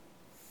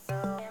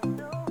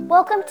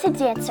Welcome to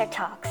Dancer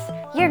Talks,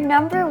 your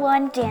number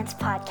one dance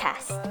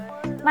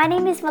podcast. My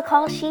name is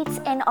McCall Sheets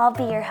and I'll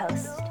be your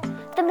host.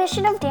 The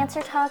mission of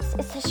Dancer Talks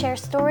is to share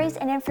stories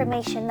and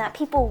information that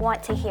people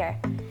want to hear.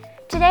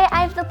 Today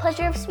I have the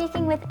pleasure of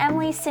speaking with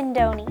Emily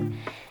Sindoni.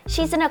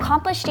 She's an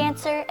accomplished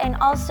dancer and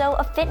also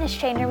a fitness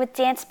trainer with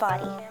Dance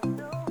Body.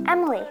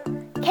 Emily,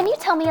 can you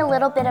tell me a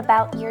little bit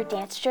about your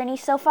dance journey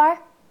so far?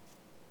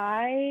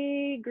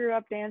 I grew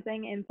up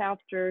dancing in South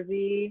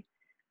Jersey,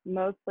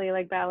 mostly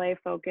like ballet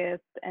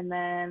focused. And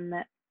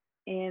then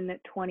in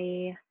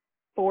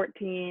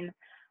 2014,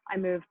 I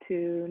moved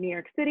to New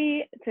York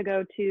City to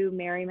go to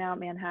Marymount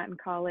Manhattan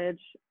College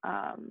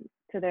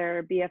to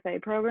their BFA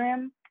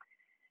program,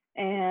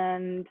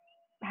 and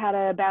had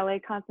a ballet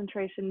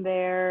concentration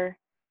there.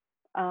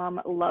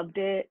 Loved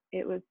it.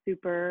 It was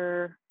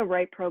super the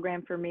right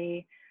program for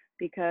me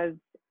because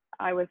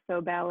I was so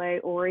ballet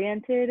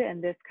oriented,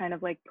 and this kind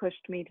of like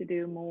pushed me to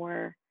do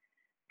more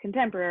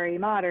contemporary,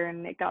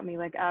 modern. It got me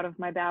like out of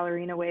my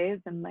ballerina ways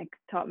and like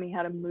taught me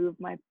how to move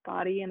my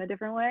body in a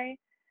different way.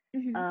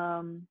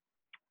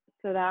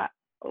 So that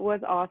was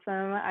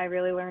awesome. I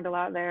really learned a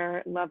lot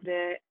there. Loved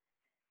it.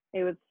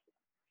 It was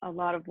a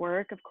lot of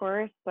work, of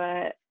course,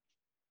 but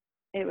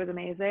it was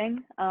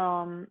amazing.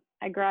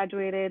 I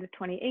graduated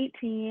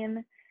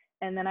 2018,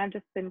 and then I've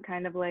just been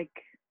kind of like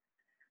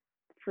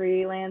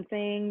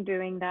freelancing,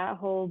 doing that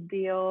whole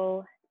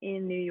deal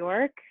in New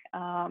York.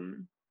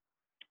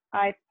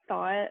 I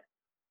thought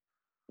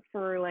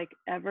for like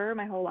ever,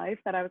 my whole life,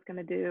 that I was going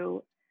to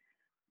do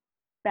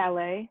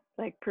ballet,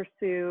 like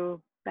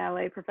pursue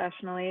ballet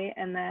professionally.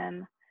 And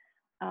then,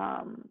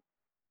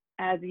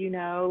 as you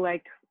know,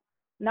 like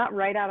not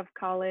right out of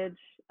college,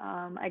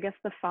 I guess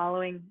the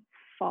following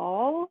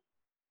fall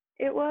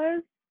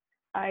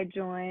I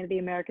joined the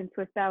American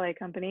Swiss Ballet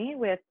Company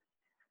with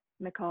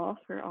McCall.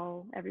 For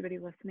everybody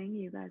listening,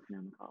 you guys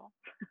know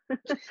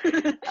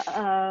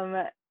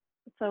McCall.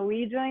 So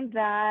we joined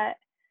that.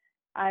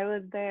 I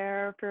was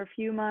there for a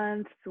few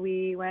months.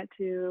 We went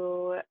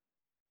to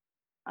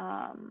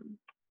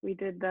we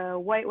did the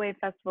White Wave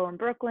Festival in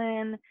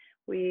Brooklyn.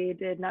 We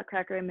did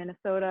Nutcracker in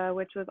Minnesota,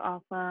 which was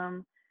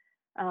awesome.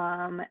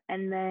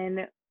 And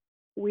then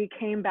we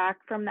came back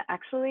from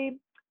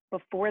actually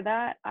before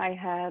that,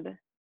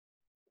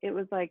 it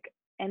was like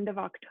end of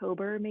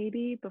October,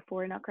 maybe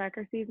before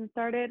Nutcracker season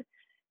started,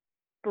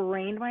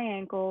 sprained my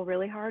ankle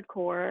really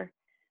hardcore,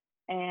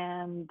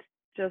 and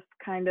just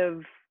kind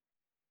of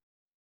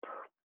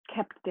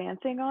kept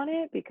dancing on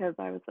it because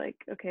I was like,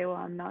 okay, well,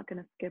 I'm not going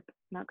to skip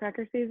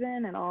Nutcracker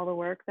season and all the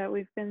work that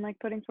we've been like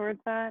putting towards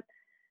that.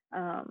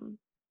 So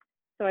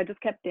I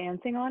just kept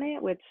dancing on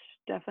it, which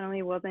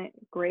definitely wasn't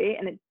great.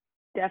 And it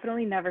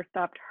definitely never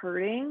stopped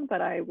hurting, but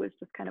I was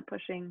just kind of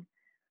pushing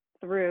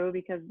through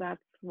because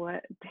that's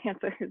what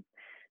dancers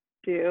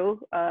do.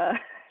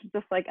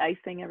 Just like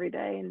icing every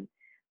day and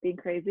being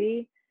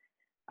crazy.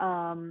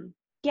 Yeah,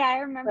 I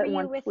remember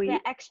you with the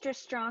extra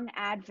strong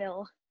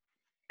Advil.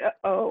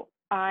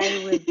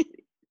 I was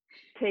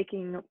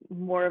taking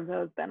more of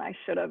those than I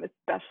should have,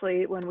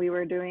 especially when we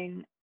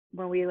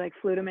like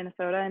flew to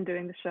Minnesota and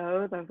doing the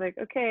shows. I was like,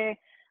 okay,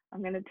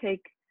 I'm going to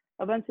take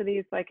a bunch of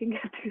these so I can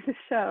get through the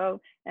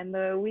show and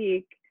the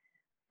week.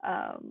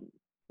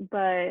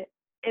 But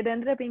it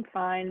ended up being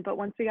fine. But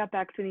once we got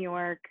back to New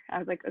York, I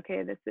was like,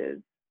 okay, this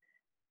is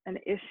an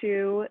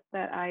issue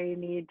that I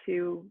need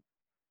to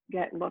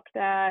get looked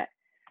at.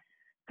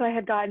 So I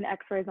had gotten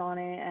x-rays on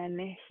it, and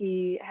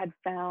he had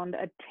found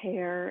a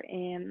tear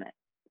in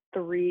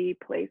 3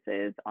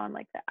 places on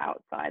like the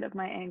outside of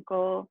my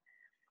ankle.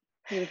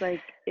 He was like,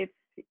 it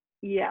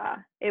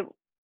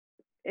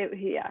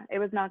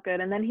was not good.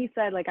 And then he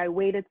said, like, I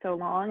waited so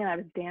long and I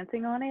was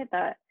dancing on it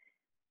that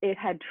it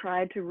had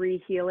tried to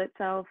re-heal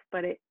itself,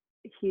 but it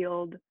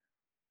healed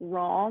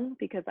wrong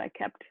because I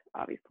kept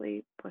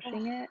obviously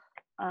pushing it.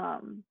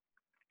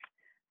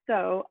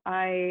 So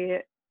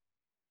I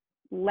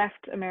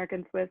left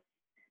American Swiss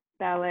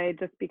Ballet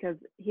just because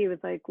he was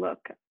like,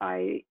 look,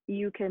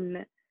 you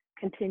can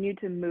continue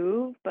to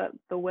move, but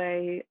the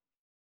way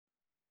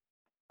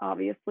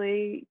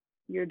obviously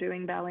you're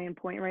doing ballet in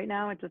point right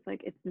now, it's just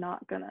like, it's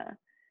not gonna,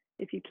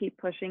 if you keep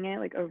pushing it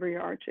like over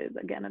your arches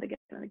again and again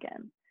and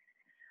again,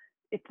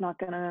 it's not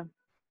gonna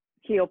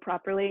heal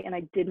properly. And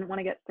I didn't want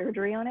to get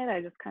surgery on it.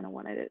 I just kind of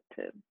wanted it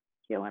to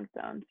heal on its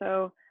own.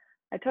 So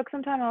I took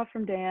some time off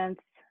from dance.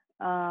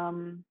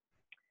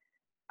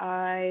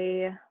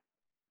 I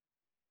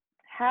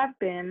have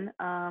been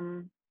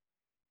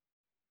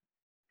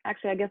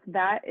actually, I guess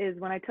that is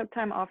when I took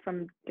time off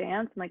from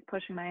dance and like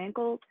pushing my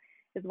ankles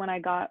is when I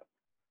got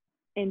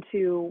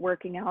into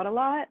working out a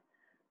lot.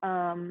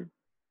 I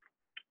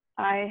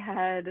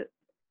had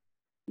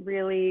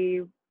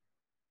been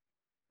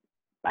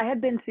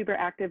super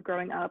active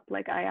growing up.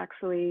 Like I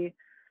actually,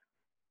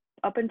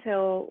 up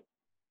until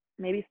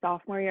maybe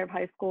sophomore year of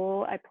high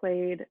school, I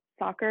played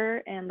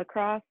soccer and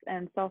lacrosse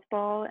and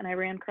softball, and I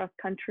ran cross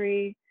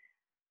country.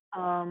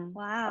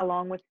 Wow.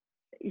 Along with,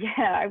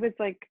 I was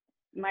like,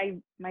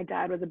 my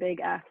dad was a big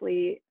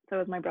athlete, so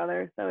was my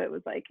brother, so it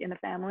was like in the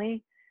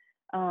family.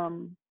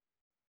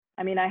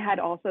 I mean, I had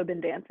also been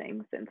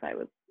dancing since I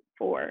was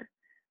 4,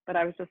 but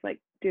I was just like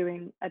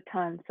doing a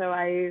ton. So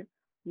I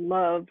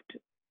loved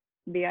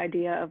the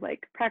idea of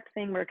like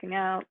practicing, working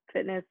out,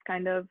 fitness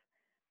kind of.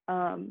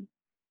 Um,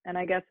 and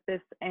I guess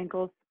this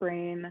ankle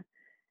sprain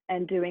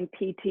and doing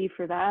PT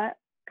for that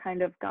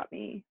kind of got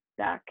me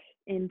back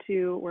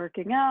into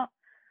working out.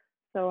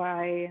 So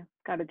I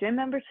got a gym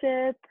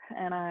membership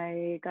and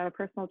I got a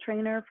personal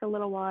trainer for a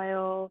little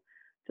while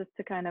just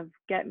to kind of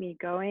get me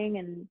going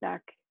and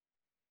back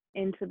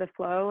into the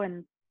flow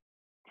and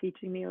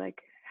teaching me like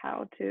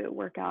how to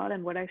work out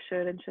and what I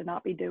should and should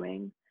not be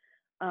doing.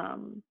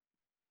 Um,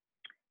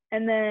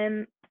 and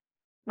then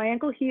my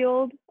ankle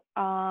healed.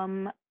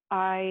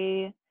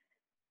 I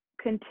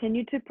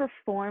continued to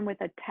perform with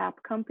a tap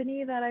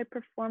company that I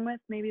perform with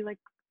maybe like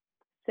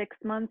 6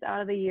 months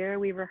out of the year.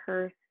 We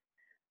rehearse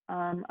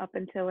up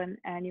until an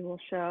annual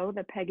show,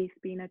 the Peggy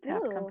Spina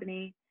Tap Ooh.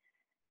 Company.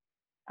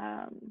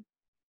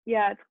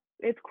 Yeah,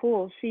 it's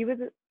cool. She was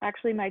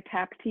actually my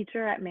tap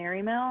teacher at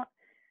Marymount,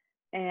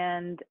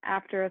 and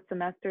after a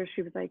semester,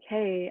 she was like,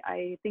 "Hey,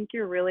 I think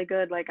you're really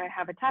good. Like, I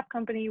have a tap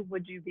company.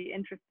 Would you be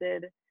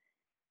interested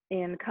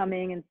in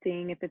coming and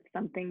seeing if it's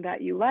something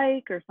that you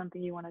like or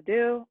something you want to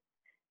do?"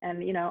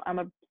 And I'm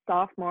a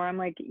sophomore. I'm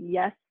like,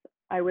 yes,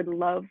 I would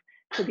love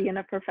to be in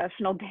a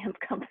professional dance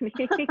company.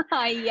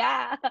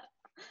 Yeah.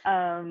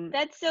 um,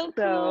 That's so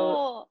so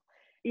cool.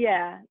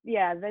 yeah,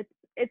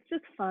 it's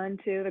just fun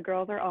too. The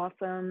girls are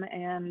awesome,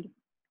 and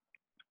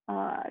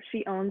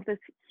she owns this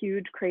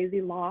huge,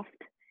 crazy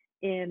loft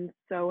in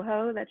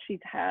Soho that she's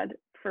had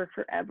for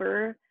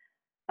forever.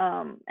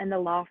 And the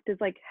loft is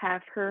like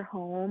half her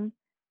home,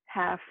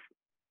 half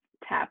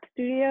tap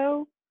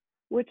studio,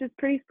 which is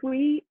pretty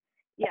sweet.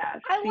 Yeah,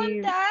 I want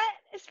she's that,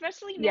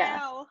 especially yeah,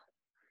 now.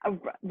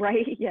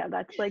 right. Yeah,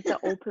 that's like the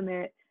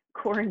ultimate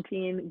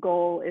quarantine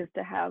goal is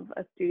to have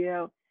a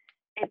studio,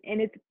 and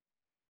it's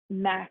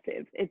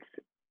massive. It's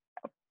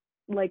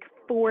like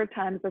 4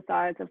 times the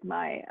size of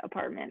my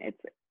apartment.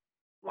 It's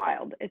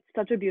wild. It's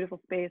such a beautiful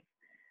space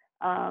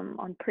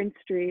on Prince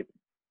Street.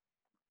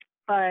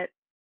 But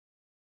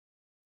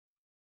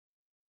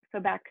so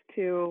back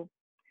to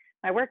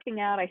my working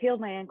out, I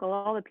healed my ankle,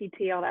 all the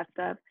PT, all that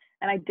stuff.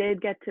 And I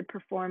did get to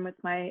perform with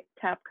my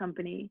tap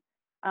company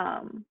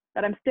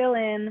that I'm still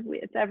in.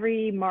 It's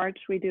every March,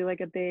 we do like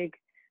a big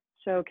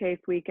showcase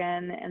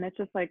weekend, and it's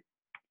just like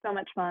so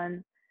much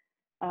fun.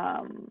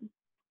 Um,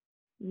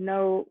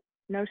 no,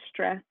 no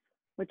stress,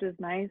 which is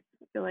nice.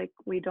 I feel like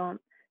we don't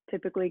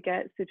typically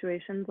get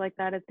situations like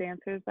that as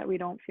dancers that we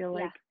don't feel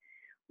Yeah. like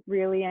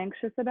really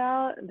anxious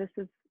about. This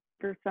is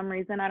for some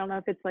reason, I don't know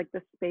if it's like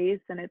the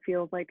space and it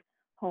feels like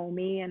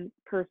homey and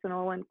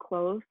personal and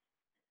close,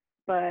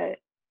 but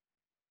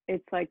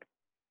it's like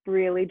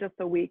really just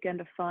a weekend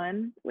of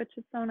fun, which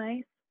is so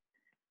nice.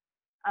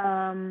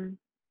 Um,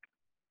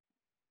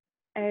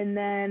 and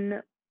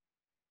then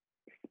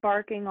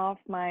sparking off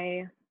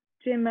my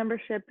gym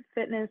membership,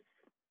 fitness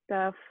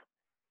stuff,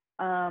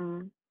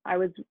 I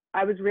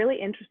was really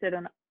interested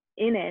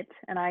in it,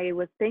 and I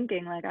was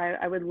thinking like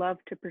I would love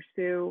to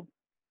pursue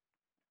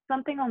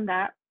something on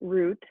that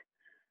route,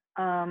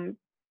 um,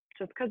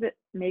 just because it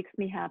makes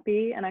me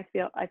happy, and I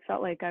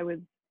felt like I was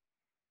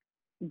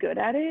good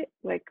at it.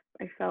 Like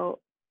I felt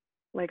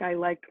like I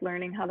liked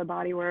learning how the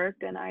body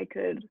worked, and I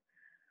could,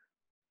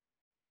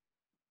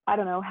 I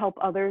don't know, help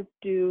others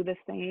do the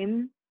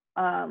same.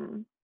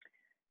 Um,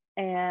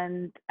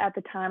 and at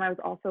the time, I was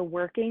also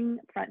working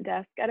front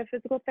desk at a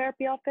physical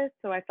therapy office,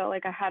 so I felt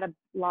like I had a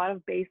lot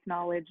of base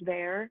knowledge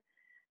there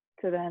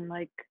to then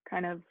like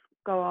kind of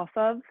go off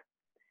of.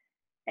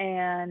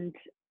 And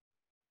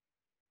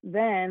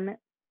then,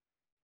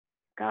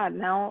 God,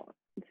 now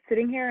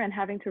sitting here and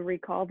having to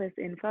recall this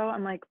info,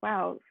 I'm like,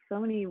 wow, so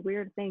many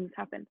weird things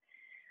happened.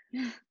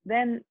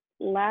 Then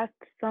last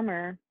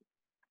summer,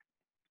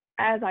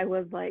 as I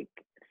was like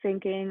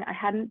thinking, I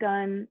hadn't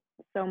done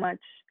so much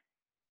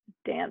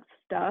dance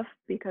stuff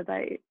because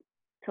I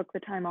took the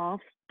time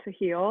off to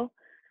heal.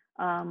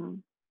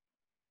 Um,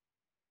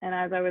 and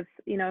as I was,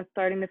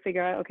 starting to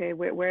figure out, okay,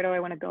 where do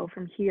I want to go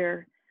from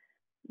here?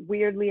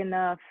 Weirdly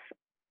enough,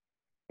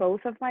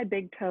 both of my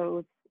big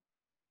toes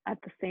at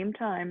the same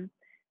time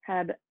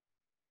had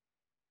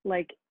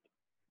like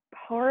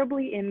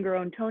horribly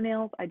ingrown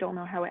toenails. I don't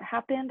know how it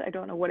happened. I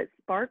don't know what it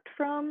sparked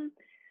from,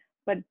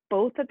 but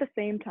both at the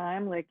same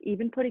time, like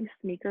even putting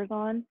sneakers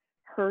on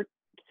hurt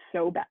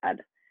so bad.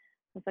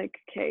 I was like,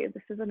 okay,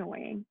 this is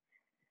annoying.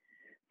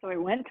 So I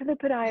went to the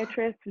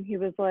podiatrist and he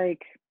was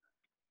like,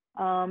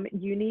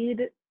 you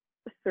need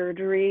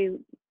surgery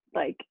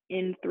like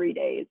in 3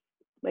 days.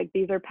 Like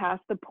these are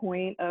past the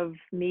point of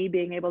me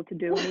being able to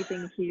do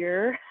anything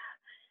here.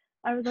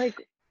 I was like,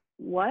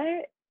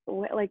 what?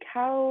 Like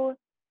how?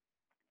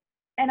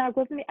 And I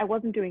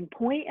wasn't doing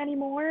point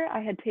anymore.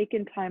 I had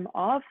taken time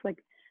off.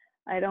 Like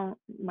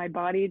my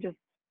body just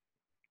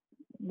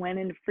went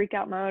into freak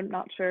out mode,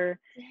 not sure.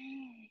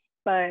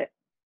 But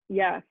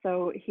yeah,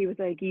 so he was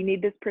like, you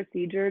need this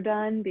procedure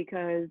done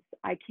because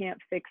I can't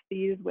fix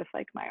these with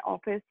like my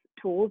office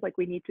tools. Like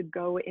we need to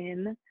go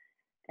in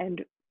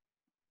and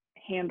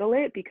handle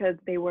it because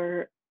they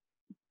were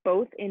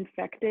both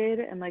infected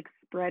and like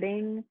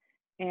spreading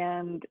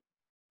and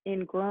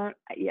ingrown.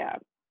 Yeah,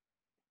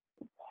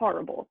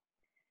 horrible.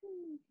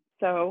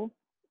 So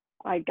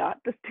I got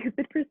the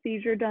stupid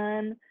procedure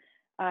done.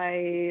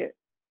 I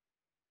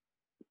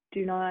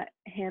do not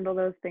handle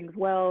those things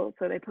well,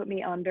 so they put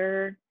me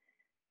under.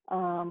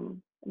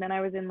 And then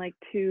I was in like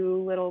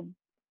two little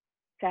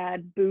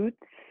sad boots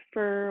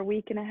for a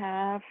week and a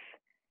half,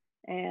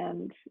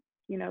 and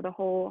the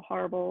whole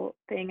horrible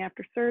thing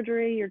after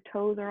surgery, your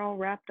toes are all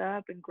wrapped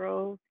up and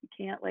gross, you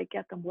can't like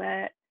get them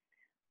wet.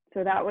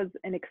 So that was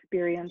an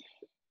experience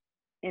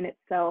in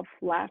itself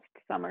last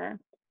summer.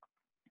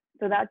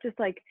 So that just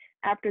like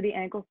after the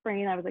ankle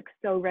sprain, I was like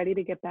so ready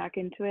to get back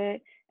into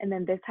it, and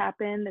then this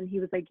happened and he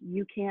was like,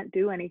 you can't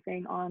do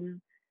anything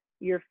on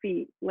your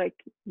feet, like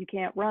you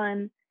can't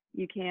run,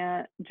 you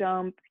can't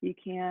jump, you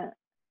can't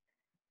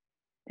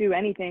do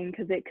anything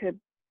because it could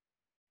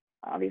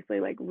obviously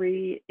like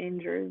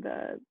re-injure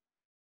the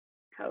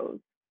toes.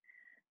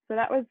 So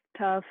that was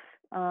tough.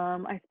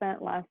 I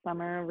spent last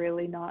summer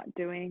really not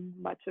doing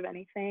much of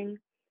anything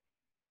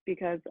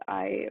because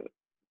I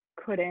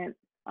couldn't,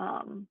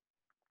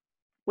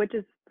 which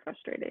is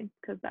frustrating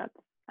because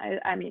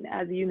I mean,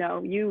 as you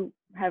know, you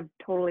have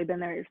totally been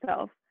there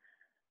yourself.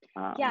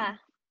 Yeah.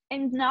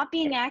 And not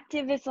being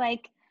active is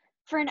like,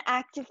 for an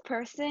active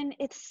person,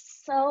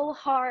 it's so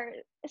hard,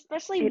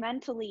 especially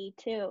mentally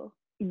too.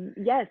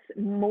 Yes,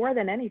 more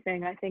than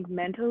anything, I think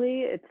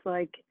mentally, it's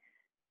like,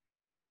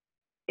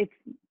 it's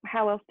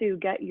how else do you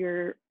get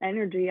your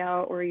energy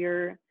out or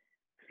your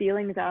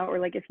feelings out, or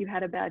like if you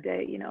had a bad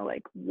day,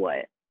 like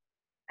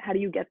how do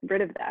you get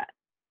rid of that?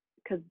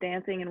 Because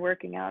dancing and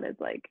working out is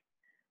like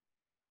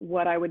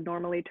what I would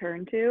normally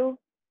turn to.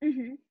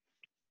 Mm-hmm.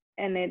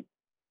 And it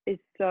is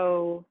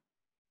so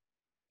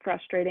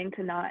frustrating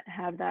to not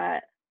have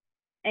that.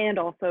 And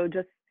also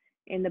just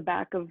in the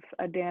back of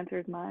a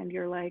dancer's mind,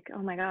 you're like,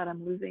 oh my God,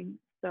 I'm losing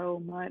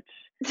so much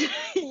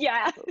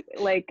yeah,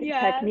 like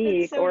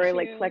technique so or true.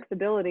 like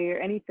flexibility or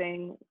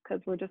anything,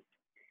 because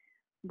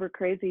we're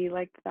crazy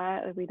like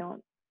that. We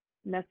don't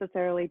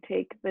necessarily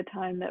take the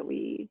time that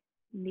we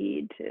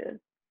need to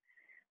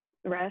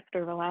rest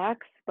or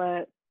relax,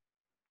 but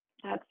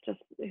that's just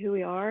who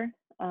we are.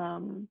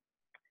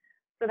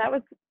 So that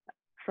was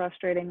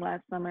frustrating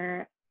last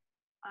summer.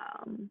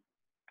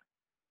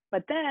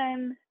 But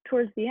then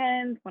towards the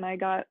end, when I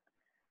got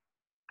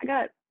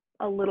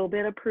a little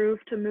bit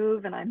approved to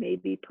move, and I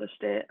maybe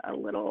pushed it a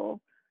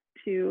little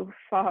too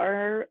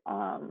far.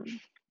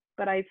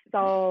 But I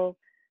saw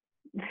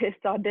this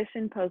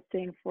audition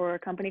posting for a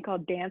company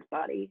called Dance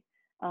Body.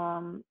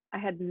 I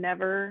had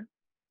never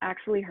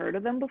actually heard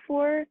of them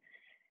before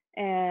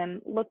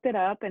and looked it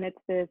up, and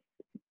it's this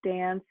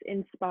dance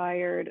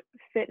inspired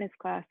fitness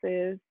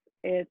classes.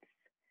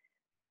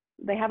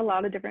 They have a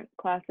lot of different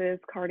classes,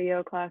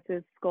 cardio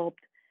classes, sculpt,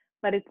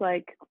 but it's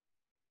like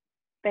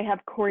they have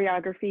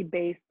choreography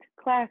based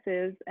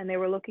classes, and they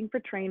were looking for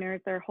trainers.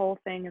 Their whole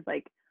thing is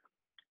like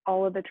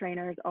all of the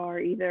trainers are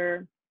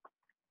either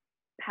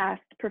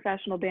past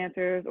professional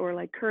dancers or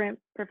like current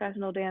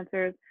professional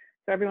dancers.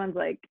 So everyone's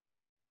like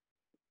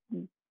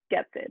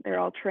gets it. They're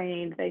all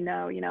trained, they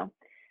know.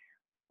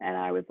 And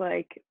I was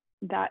like,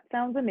 that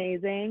sounds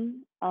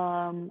amazing.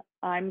 I'm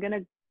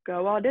gonna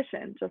go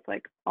audition just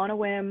like on a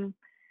whim.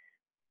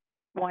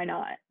 Why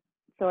not?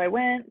 So I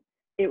went.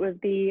 It was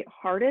the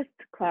hardest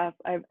class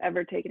I've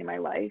ever taken in my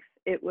life.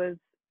 It was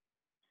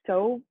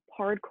so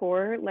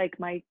hardcore. Like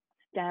my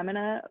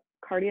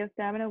cardio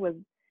stamina was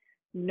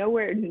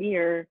nowhere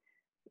near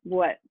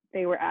what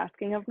they were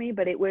asking of me,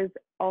 but it was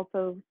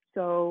also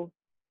so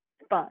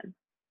fun.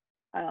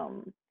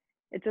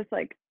 It's just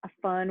like a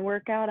fun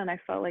workout, and I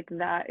felt like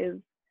that is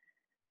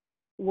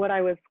what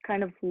I was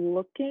kind of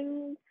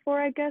looking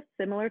for, I guess,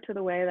 similar to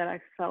the way that I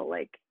felt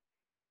like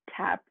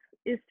tap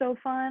is so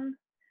fun,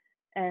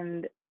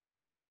 and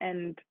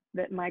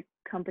that my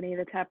company,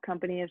 the tap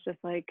company, is just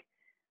like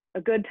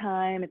a good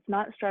time. It's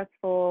not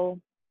stressful,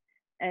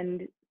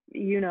 and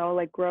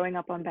like growing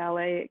up on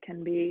ballet, it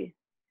can be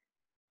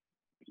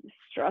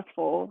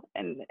stressful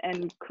and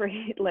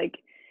create like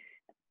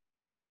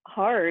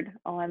hard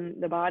on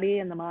the body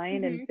and the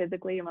mind, Mm-hmm. and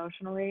physically,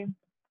 emotionally.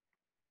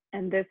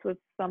 And this was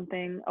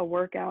a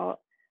workout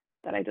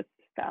that I just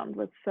found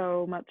was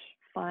so much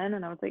fun,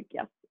 and I was like,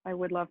 yes, I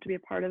would love to be a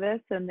part of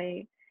this. And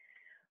they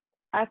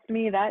asked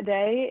me that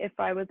day if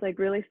I was like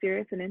really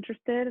serious and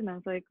interested, and I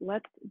was like,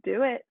 let's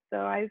do it. So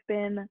I've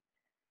been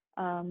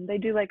they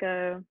do like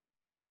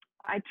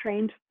I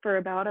trained for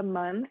about a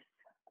month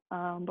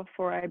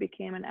before I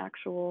became an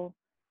actual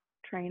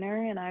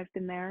trainer, and I've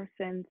been there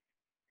since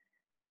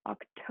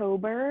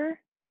October,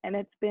 and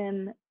it's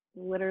been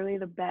literally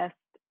the best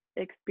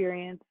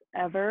experience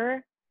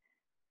ever.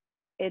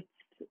 It's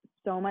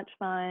so much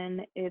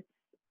fun. It's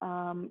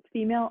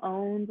female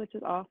owned, which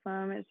is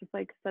awesome. It's just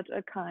like such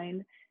a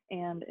kind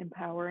and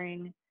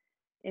empowering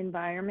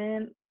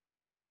environment,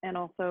 and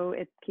also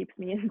it keeps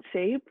me in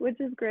shape, which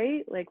is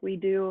great. Like we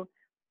do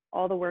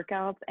all the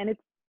workouts, and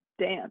it's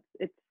dance.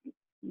 It's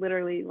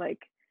literally like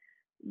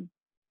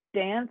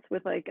dance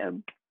with like a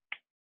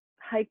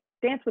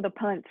dance with a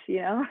punch,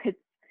 you know?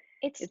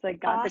 It's It's like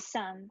got the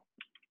awesome.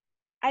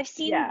 I've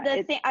seen yeah, the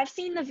it's I've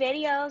seen the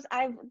videos,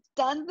 I've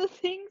done the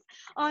things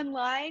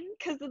online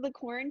because of the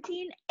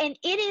quarantine, and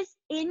it is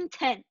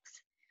intense.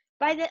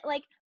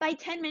 By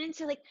 10 minutes,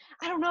 you're like,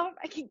 I don't know if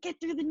I can get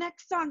through the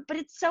next song, but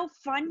it's so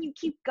fun. You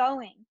keep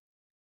going.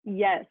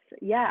 yes,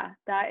 yeah.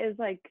 That is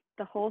like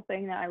the whole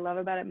thing that I love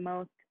about it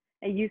most.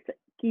 And you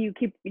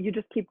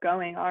just keep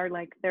going. Our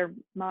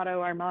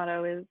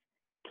motto is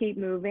keep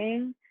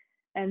moving,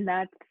 and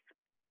that's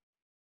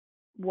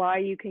why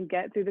you can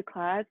get through the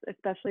class,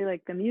 especially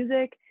like the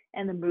music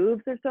and the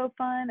moves are so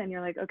fun. And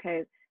you're like,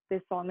 okay,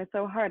 this song is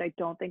so hard. I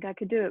don't think I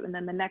could do it. And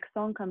then the next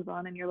song comes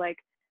on, and you're like,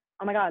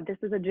 oh my God, this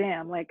is a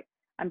jam. Like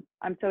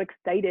I'm so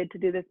excited to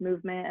do this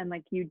movement, and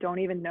like you don't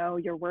even know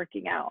you're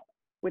working out,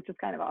 which is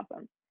kind of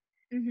awesome.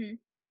 Mhm.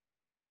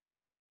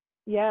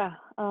 Yeah.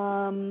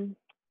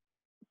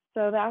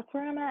 So that's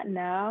where I'm at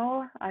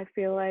now. I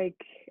feel like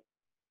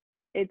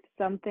it's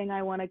something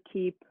I want to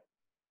keep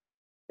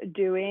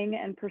doing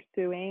and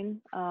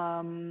pursuing.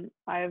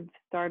 I've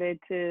started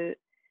to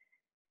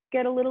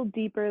get a little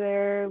deeper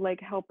there, like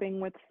helping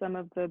with some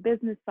of the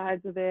business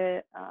sides of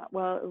it.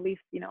 Well, at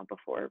least,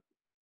 before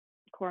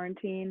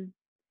quarantine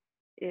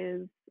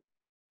is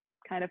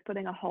kind of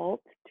putting a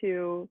halt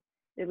to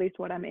at least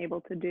what I'm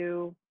able to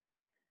do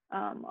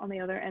on the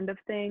other end of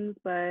things.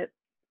 But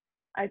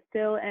I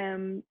still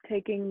am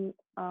taking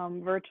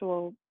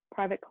virtual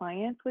private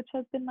clients, which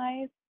has been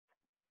nice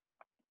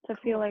to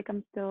feel Cool. like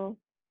I'm still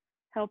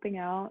helping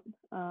out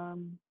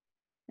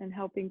and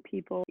helping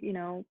people,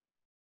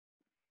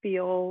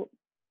 feel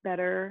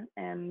better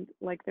and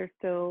like they're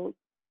still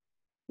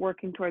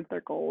working towards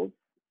their goals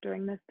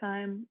during this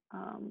time.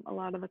 A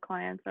lot of the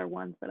clients are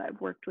ones that I've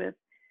worked with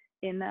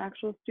in the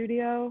actual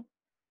studio.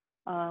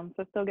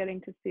 So still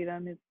getting to see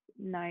them is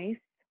nice.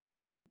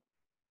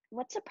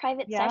 What's a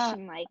private Yeah,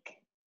 session like?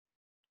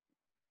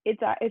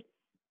 it's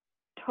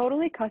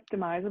totally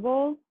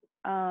customizable.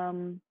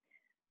 Um,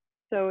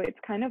 so it's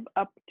kind of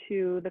up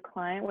to the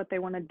client what they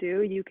want to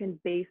do. You can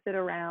base it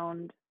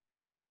around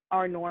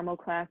our normal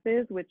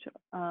classes, which,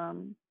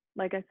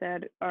 like I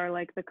said, are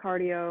like the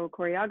cardio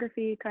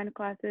choreography kind of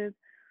classes,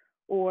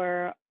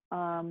 or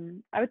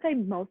I would say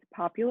most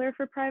popular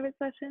for private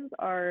sessions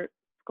are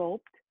sculpt.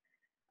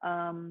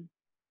 Um,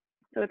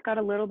 so it's got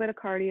a little bit of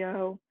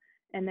cardio,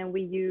 and then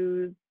we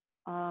use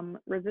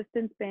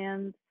resistance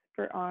bands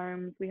for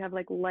arms. We have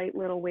like light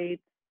little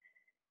weights,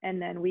 and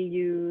then we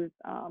use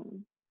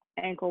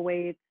ankle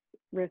weights,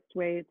 wrist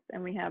weights,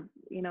 and we have,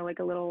 like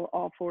a little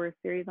all four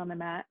series on the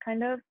mat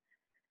kind of.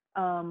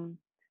 Um,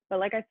 but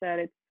like I said,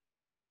 it's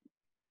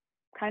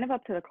kind of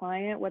up to the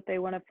client what they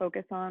want to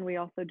focus on. We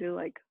also do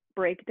like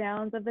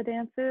breakdowns of the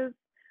dances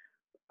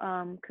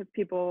because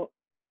people,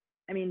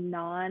 I mean,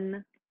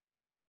 non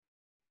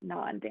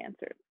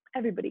dancers,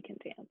 everybody can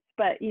dance,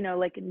 but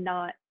like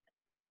not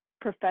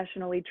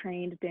professionally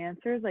trained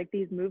dancers, like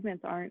these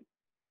movements aren't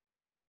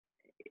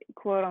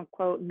quote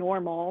unquote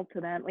normal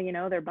to them.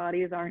 Their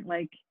bodies aren't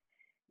like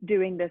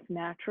doing this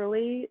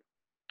naturally.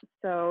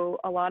 So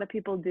a lot of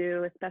people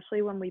do,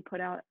 especially when we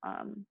put out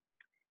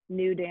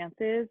new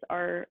dances.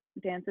 Our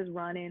dances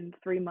run in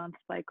 3-month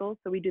cycles.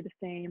 So we do the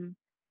same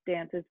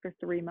dances for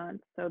 3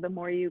 months. So the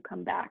more you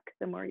come back,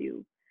 the more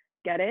you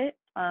get it,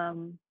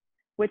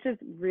 which is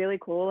really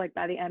cool. Like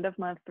by the end of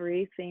month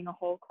 3, seeing a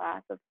whole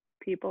class of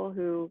people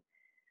who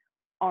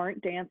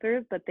aren't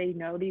dancers, but they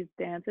know these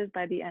dances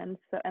by the end,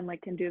 so, and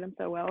like can do them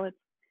so well. It's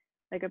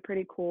like a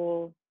pretty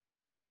cool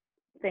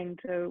thing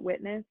to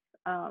witness.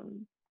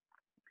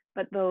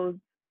 But those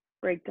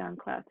breakdown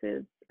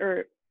classes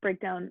or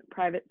breakdown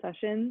private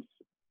sessions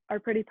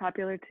are pretty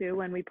popular too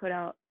when we put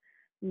out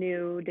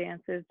new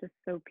dances, just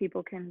so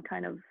people can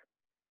kind of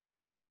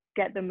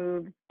get the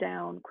moves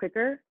down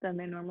quicker than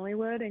they normally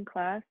would in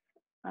class.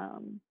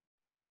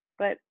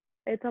 But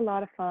it's a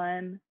lot of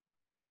fun.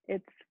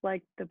 It's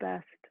like the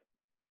best,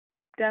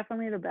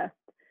 definitely the best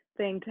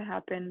thing to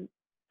happen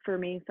for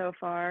me so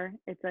far.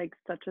 It's like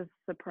such a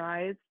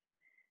surprise,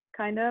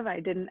 kind of. I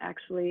didn't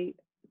actually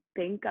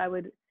think I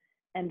would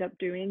end up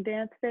doing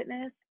dance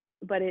fitness,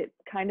 but it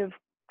kind of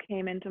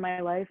came into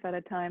my life at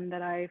a time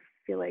that I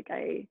feel like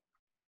I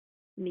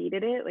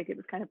needed it. Like it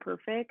was kind of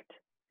perfect.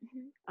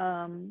 Mhm.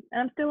 And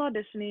I'm still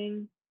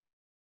auditioning,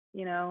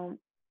 you know,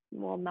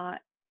 well,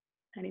 not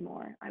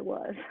anymore. I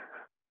was.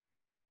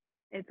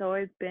 It's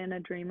always been a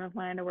dream of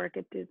mine to work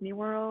at Disney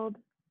World.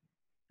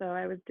 So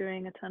I was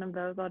doing a ton of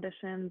those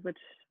auditions, which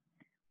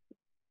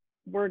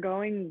were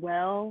going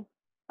well.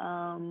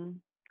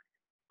 Um,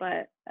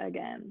 but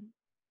again,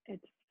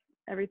 it's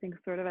everything's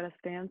sort of at a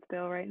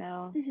standstill right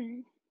now.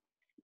 Mhm.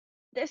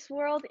 This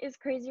world is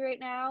crazy right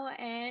now,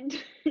 and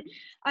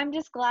I'm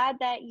just glad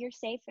that you're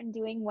safe and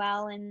doing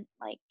well and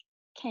like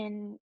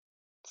can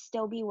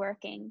still be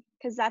working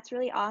because that's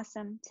really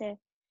awesome to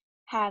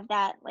have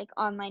that like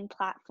online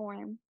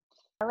platform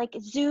like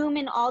Zoom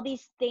and all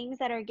these things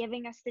that are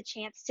giving us the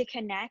chance to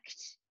connect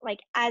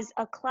like as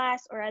a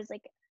class or as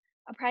like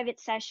a private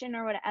session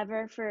or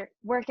whatever for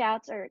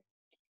workouts or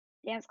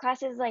dance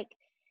classes, like,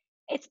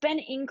 it's been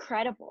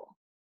incredible.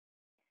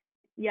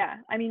 Yeah,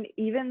 I mean,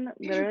 even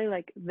literally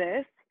like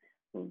this,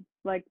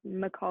 like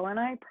McCall and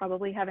I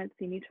probably haven't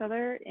seen each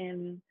other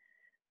in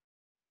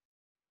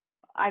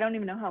I don't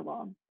even know how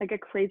long, like a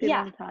crazy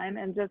Yeah, long time.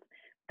 And just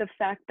the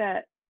fact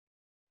that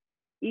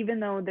even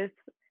though this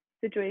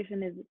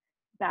situation is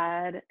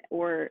bad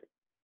or,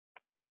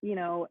 you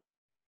know,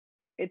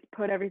 it's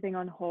put everything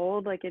on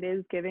hold, like it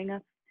is giving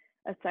us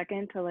a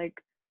second to like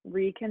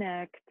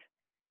reconnect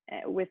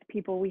with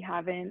people we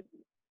haven't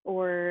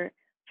or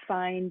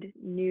find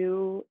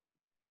new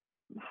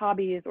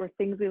hobbies or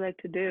things we like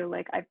to do.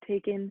 Like I've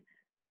taken,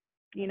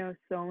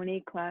 so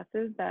many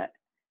classes that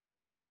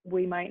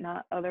we might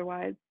not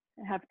otherwise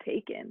have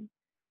taken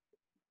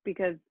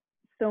because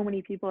so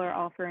many people are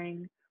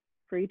offering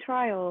free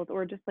trials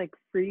or just like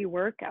free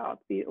workouts,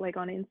 like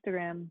on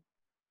Instagram.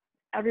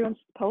 Everyone's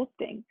just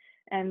posting.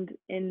 And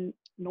in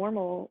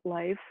normal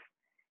life,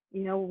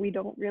 we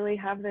don't really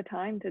have the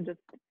time to just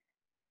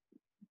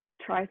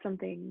try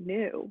something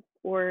new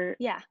or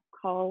yeah,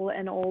 call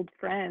an old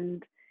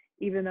friend,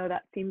 even though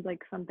that seems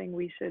like something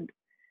we should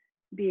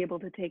be able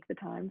to take the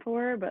time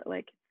for, but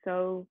like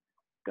so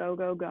go,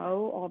 go,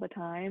 go all the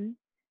time.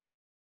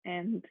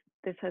 And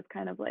this has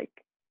kind of like,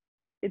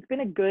 it's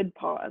been a good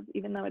pause,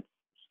 even though it's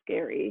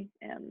scary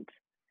and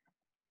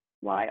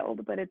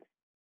wild, but it's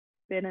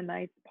been a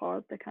nice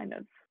pause to kind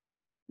of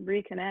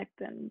reconnect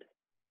and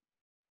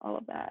all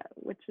of that,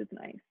 which is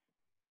nice.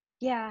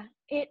 yeah.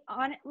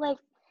 Like,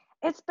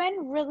 it's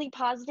been really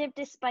positive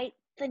despite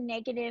the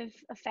negative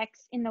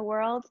effects in the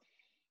world.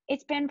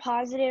 It's been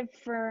positive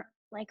for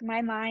like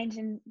my mind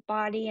and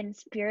body and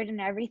spirit and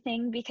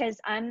everything because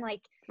I'm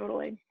like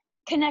Totally.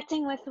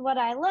 connecting with what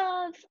I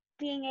love,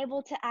 being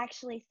able to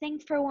actually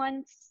think for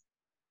once,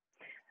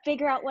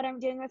 figure out what I'm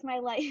doing with my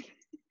life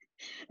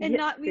and Yeah,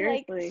 not be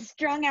like seriously.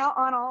 strung out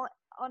on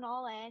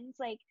all ends,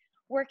 like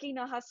working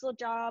a hustle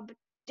job,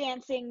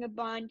 dancing a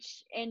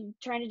bunch and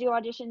trying to do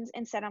auditions.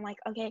 Instead, I'm like,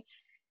 okay,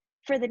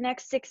 for the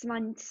next 6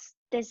 months,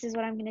 this is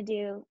what I'm gonna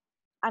do.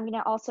 I'm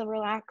gonna also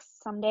relax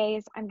some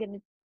days. I'm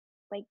gonna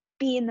like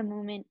be in the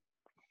moment.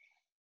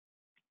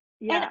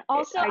 And Yeah,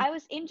 also, I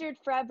was injured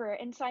forever,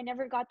 and so I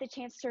never got the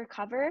chance to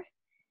recover.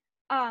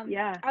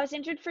 yeah, I was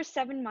injured for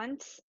 7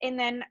 months, and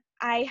then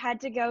I had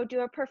to go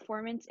do a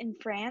performance in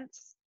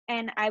France,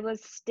 and I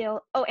was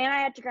still. Oh, and I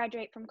had to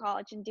graduate from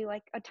college and do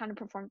like a ton of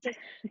performances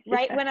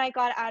right yeah, when I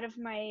got out of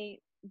my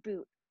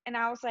boot, and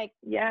I was like,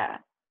 yeah,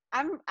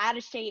 I'm out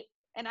of shape,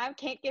 and I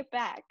can't get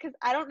back because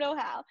I don't know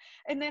how.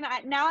 And then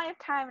now I have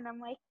time, and I'm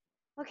like,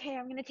 okay,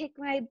 I'm gonna take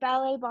my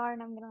ballet bar,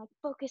 and I'm gonna like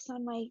focus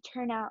on my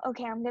turnout.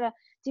 Okay, I'm gonna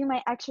do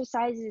my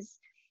exercises.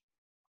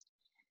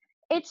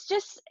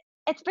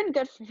 It's been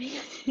good for me.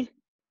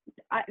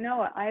 I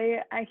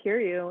hear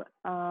you.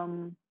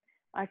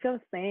 I feel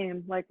the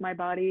same. Like my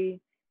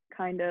body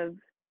kind of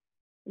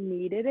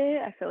needed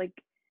it. I feel like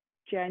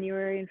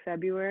January and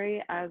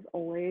February, as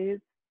always,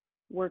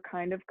 were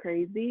kind of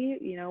crazy,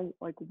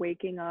 like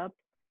waking up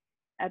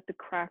at the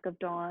crack of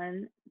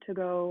dawn to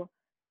go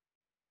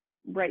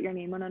write your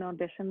name on an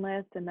audition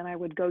list, and then I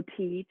would go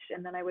teach,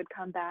 and then I would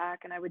come back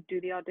and I would do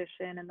the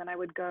audition, and then I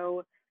would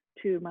go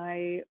to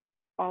my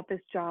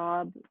office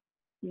job,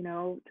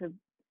 to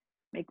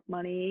make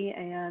money.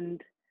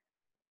 And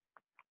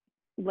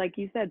like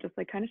you said, just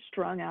like kind of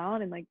strung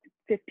out in like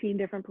 15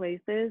 different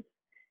places.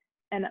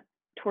 And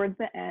towards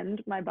the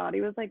end, my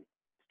body was like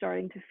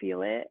starting to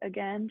feel it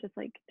again, just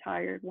like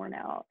tired, worn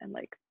out, and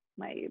like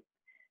my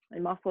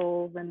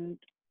muscles and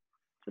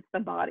just the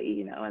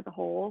body, as a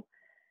whole.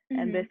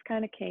 And Hmm. this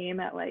kind of came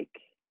at like,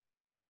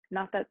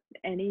 not that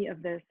any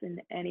of this in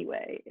any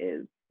way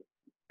is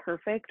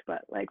perfect,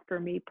 but like for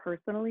me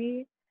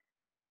personally,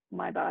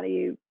 my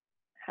body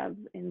has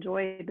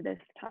enjoyed this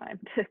time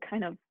to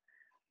kind of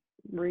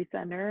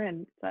recenter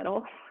and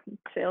settle and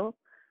chill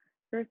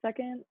for a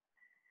second.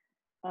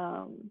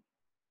 Um,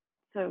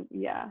 so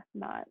yeah,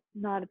 not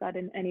that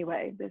in any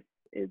way this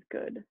is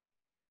good,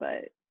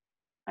 but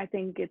I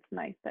think it's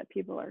nice that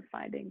people are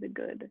finding the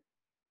good.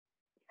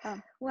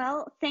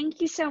 Well,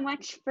 thank you so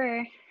much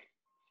for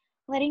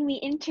letting me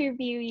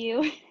interview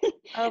you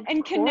Of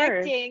and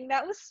course, connecting.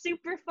 That was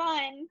super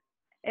fun.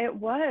 it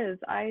was.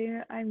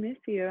 I miss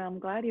you. I'm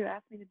glad you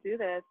asked me to do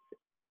this.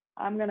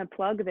 I'm gonna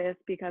plug this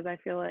because I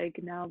feel like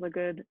now's a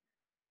good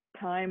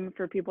time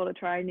for people to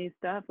try new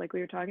stuff. Like we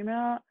were talking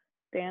about,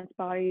 Dance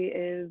Body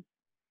is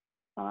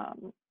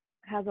um,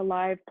 has a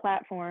live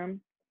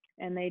platform,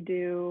 and they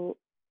do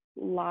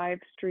live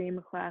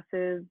stream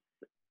classes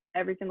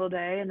every single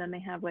day, and then they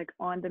have like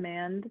on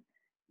demand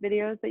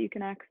videos that you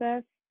can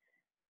access.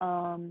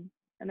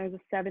 And there's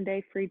a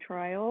 7-day free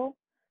trial,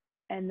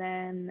 and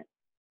then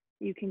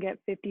you can get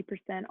 50%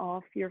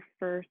 off your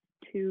first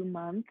 2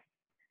 months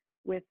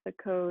with the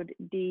code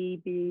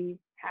DB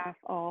half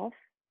off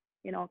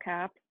in all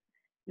caps.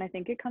 And I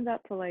think it comes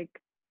out to like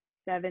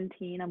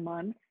 17 a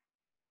month,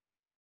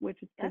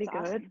 which is pretty That's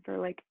good awesome. for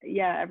like,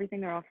 yeah,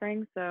 everything they're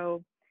offering.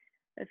 So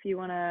if you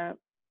want to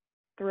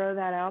throw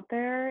that out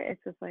there,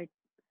 it's just like,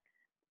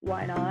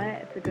 why not?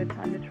 It's a good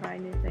time to try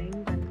new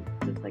things and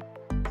just like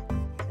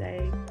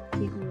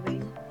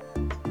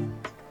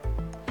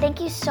Thank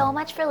you so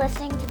much for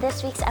listening to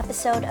this week's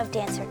episode of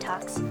Dancer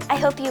Talks. I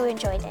hope you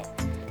enjoyed it.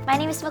 My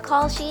name is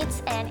McCall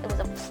Sheets, and it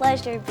was a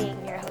pleasure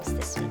being your host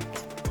this week.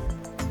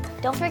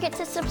 Don't forget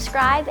to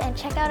subscribe and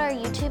check out our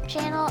YouTube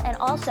channel and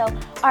also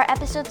our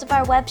episodes of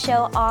our web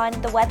show on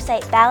the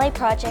website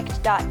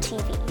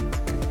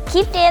balletproject.tv.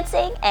 Keep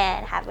dancing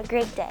and have a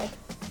great day.